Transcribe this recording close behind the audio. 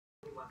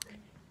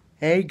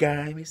Hey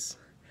guys,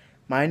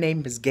 my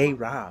name is Gay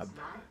Rob.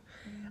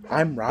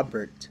 I'm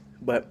Robert,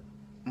 but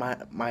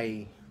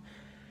my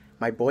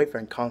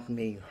boyfriend calls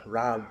me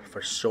Rob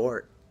for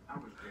short.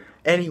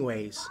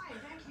 Anyways,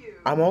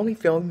 I'm only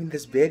filming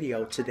this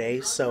video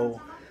today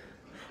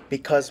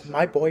because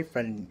my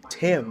boyfriend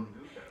Tim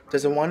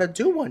doesn't want to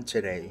do one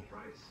today.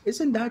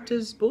 Isn't that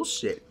just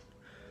bullshit?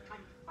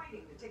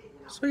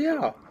 So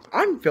yeah,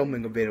 I'm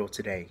filming a video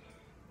today.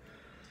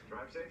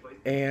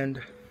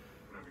 And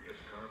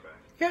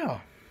yeah,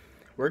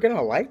 we're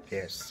gonna like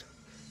this.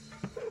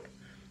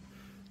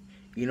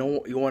 You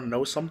want to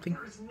know something?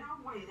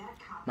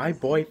 My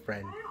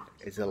boyfriend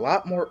is a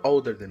lot more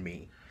older than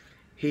me.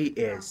 He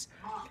is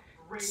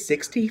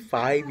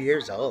 65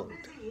 years old,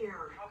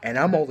 and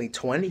I'm only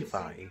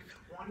 25.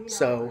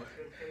 So,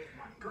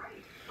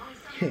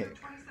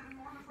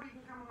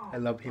 I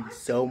love him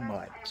so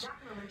much.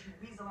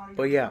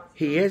 But yeah,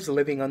 he is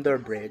living under a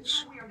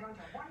bridge,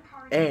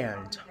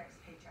 and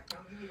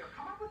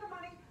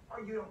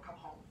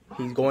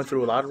he's going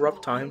through a lot of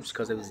rough times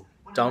because of his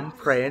dumb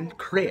friend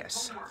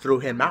Chris threw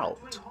him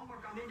out.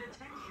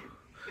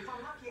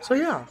 So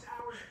yeah,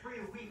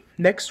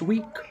 next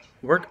week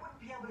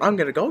I'm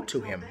gonna go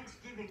to him,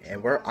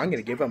 and I'm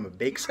gonna give him a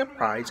big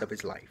surprise of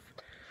his life.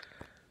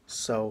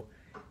 So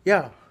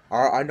yeah,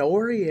 I know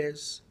where he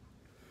is,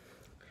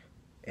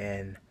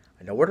 and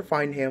I know where to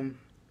find him,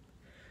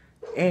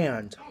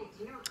 and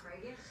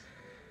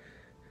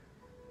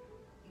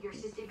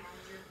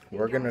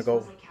we're gonna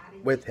go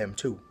with him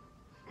too.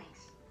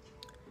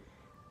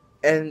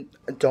 And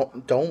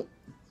don't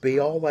be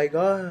all like,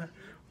 oh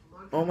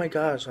my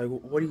gosh, like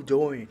what are you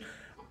doing?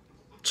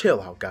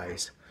 Chill out,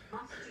 guys.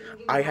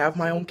 I have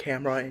my own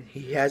camera, and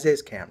he has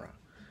his camera.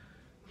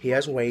 He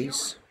has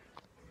ways,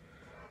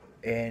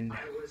 and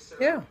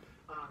yeah.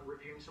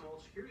 Reviewing some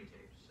old security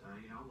tapes,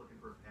 looking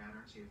for a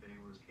pattern, see if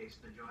anyone was cased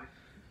in the joint.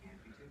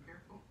 Can't be too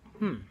careful.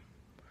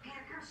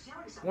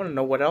 I want to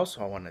know what else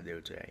I want to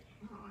do today.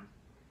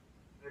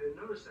 I didn't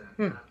notice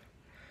that.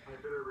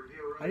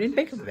 I didn't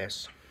think of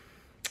this.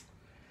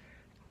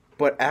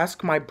 But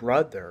ask my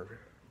brother,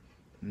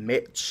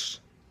 Mitch.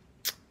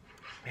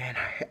 Man,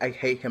 I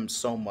hate him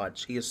so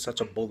much. He is such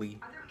a bully.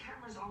 Are there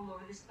cameras all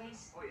over this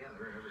place? Oh yeah,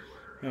 they're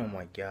everywhere. Oh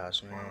my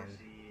gosh, man.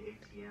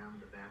 ATM,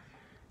 the back.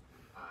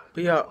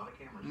 But yeah,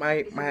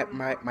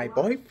 my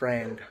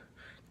boyfriend,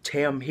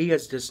 Tim, he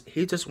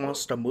just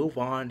wants to move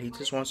on. He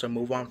just wants to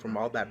move on from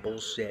all that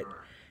bullshit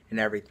and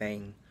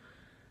everything.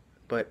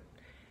 But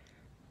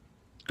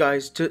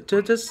guys,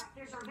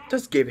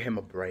 just give him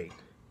a break.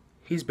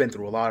 He's been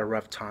through a lot of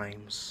rough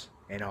times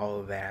and all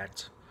of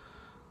that.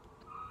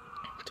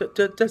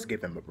 Just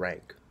give him a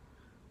break.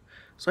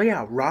 So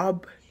yeah,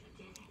 Rob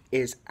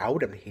is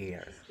out of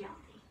here.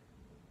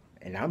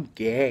 And I'm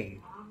gay.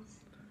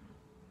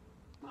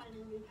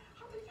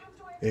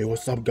 Hey,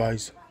 what's up,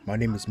 guys? My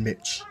name is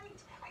Mitch.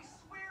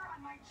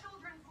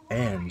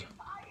 And,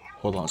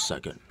 hold on a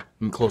second.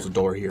 Let me close the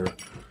door here.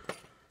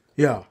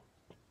 Yeah.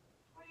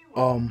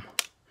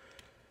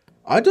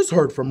 I just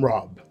heard from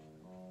Rob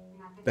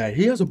that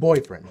he has a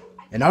boyfriend,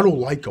 and I don't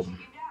like him.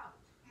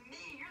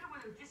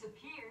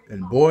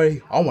 And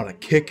boy, I want to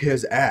kick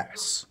his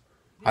ass.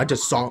 I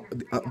just saw,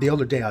 the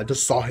other day, I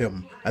just saw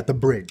him at the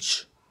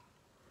bridge.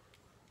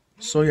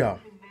 So yeah,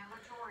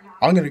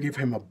 I'm going to give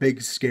him a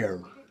big scare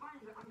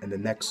in the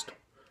next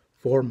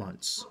 4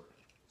 months.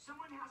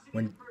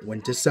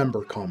 When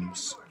December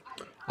comes,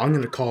 I'm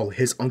going to call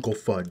his Uncle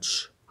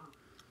Fudge.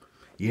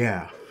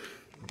 Yeah,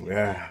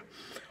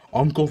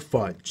 Uncle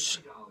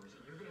Fudge.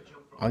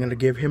 I'm going to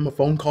give him a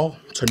phone call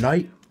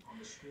tonight,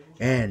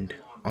 and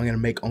I'm going to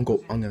make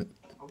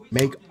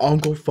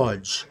Uncle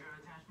Fudge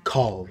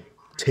call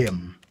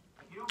Tim.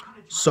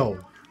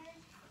 So,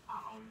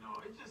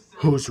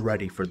 who's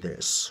ready for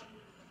this?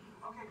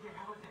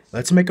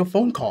 Let's make a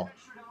phone call.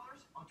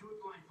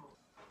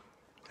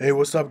 Hey,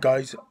 what's up,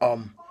 guys?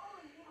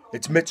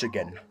 It's Mitch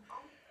again.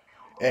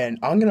 And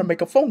I'm gonna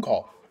make a phone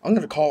call. I'm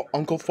gonna call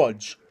Uncle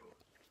Fudge.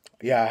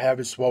 Yeah, I have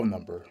his phone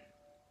number.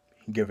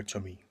 Give it to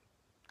me.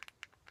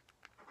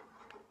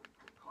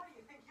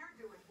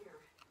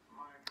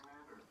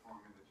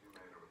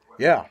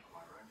 Yeah.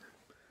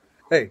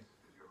 Hey,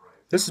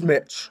 this is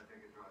Mitch.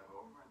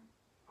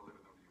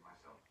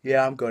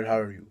 Yeah, I'm good. How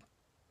are you?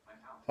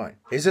 Fine.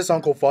 Is this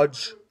Uncle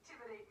Fudge?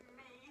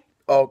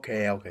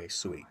 Okay,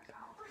 sweet.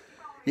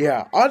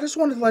 Yeah, I just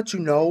wanted to let you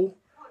know,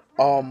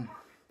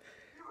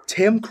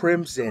 Tim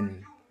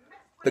Crimson,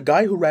 the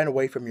guy who ran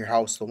away from your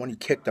house, the one you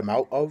kicked him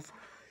out of,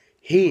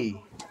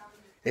 he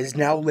is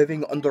now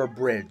living under a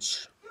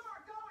bridge.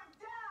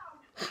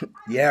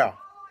 Yeah,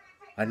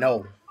 I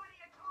know.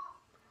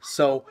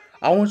 So,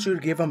 I want you to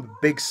give him a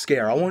big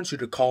scare. I want you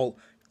to call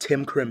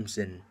Tim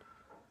Crimson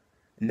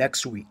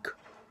next week.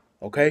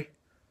 Okay?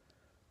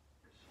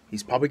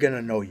 He's probably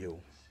gonna know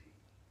you.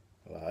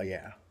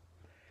 Yeah.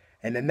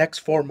 And the next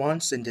 4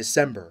 months in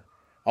December,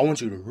 I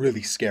want you to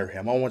really scare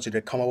him. I want you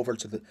to come over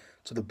to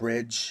the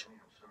bridge,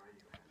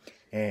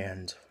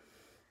 and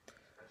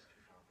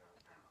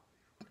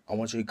I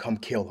want you to come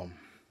kill him.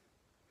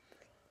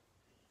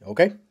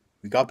 Okay?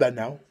 We got that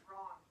now.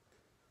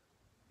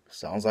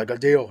 Sounds like a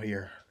deal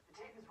here.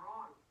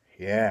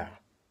 Yeah.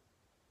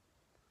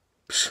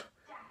 Psh,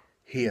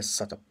 he is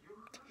such a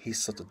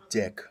he's such a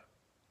dick.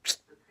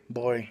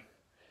 Boy.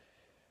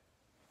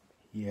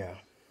 Yeah.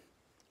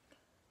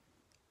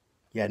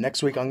 Yeah,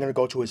 next week I'm gonna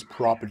go to his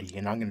property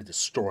and I'm gonna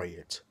destroy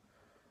it.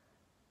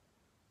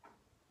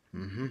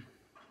 Mm-hmm.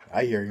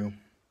 I hear you.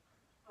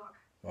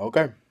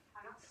 Okay.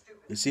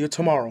 You see you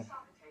tomorrow.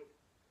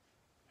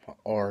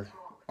 Or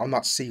I'll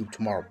not see you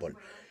tomorrow, but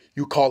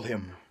you call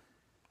him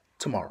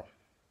tomorrow.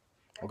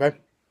 Okay?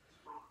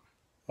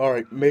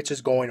 Alright, Mitch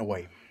is going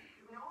away.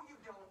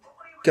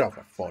 Get off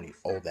my phone, you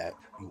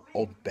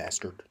old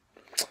bastard.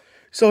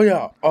 So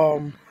yeah,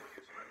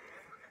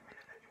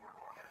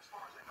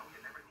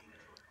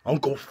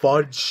 Uncle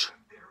Fudge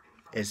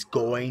is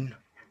going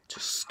to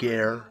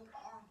scare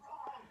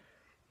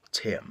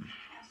Tim.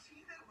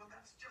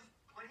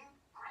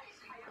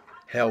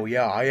 Hell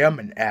yeah, I am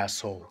an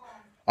asshole.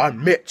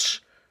 I'm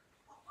Mitch.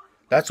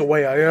 That's the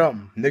way I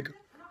am, nigga.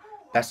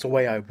 That's the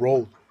way I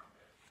roll.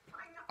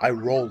 I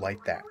roll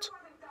like that.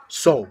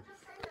 So,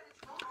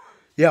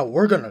 yeah,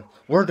 we're gonna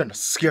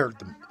scare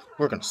them.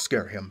 We're gonna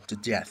scare him to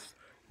death.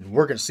 And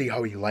we're gonna see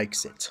how he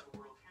likes it.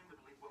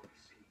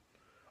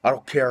 I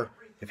don't care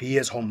if he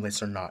is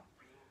homeless or not.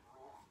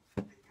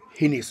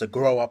 He needs to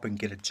grow up and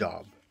get a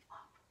job.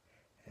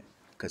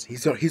 Cause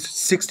he's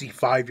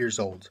 65 years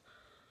old.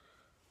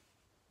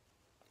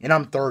 And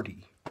I'm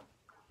 30.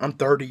 I'm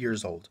 30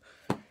 years old.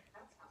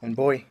 And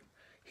boy,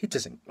 he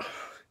doesn't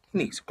he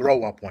needs to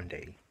grow up one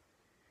day.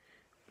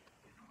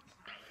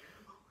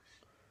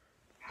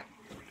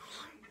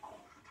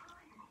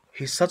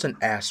 He's such an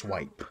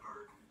asswipe.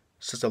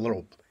 Such a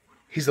little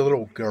he's a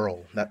little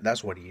girl.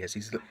 That's what he is.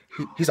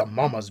 He's a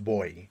mama's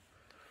boy.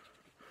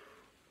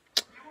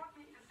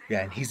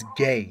 Yeah, and he's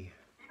gay.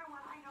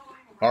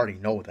 I already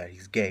know that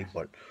he's gay,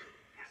 but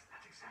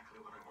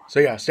so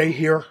yeah, stay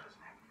here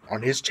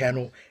on his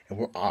channel,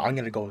 and I'm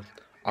gonna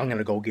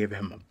go give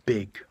him a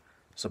big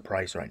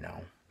surprise right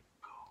now.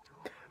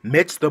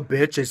 Mitch the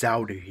bitch is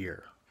out of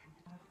here.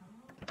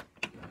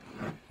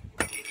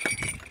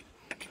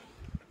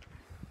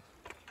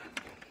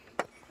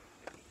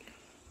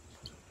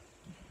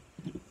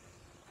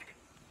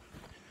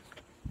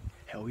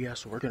 Hell yeah,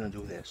 so we're gonna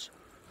do this.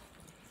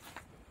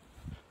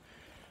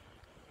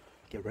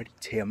 Get ready,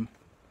 Tim.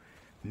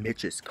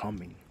 Mitch is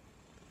coming.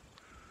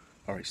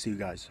 Alright, see you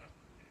guys.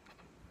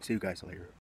 See you guys later.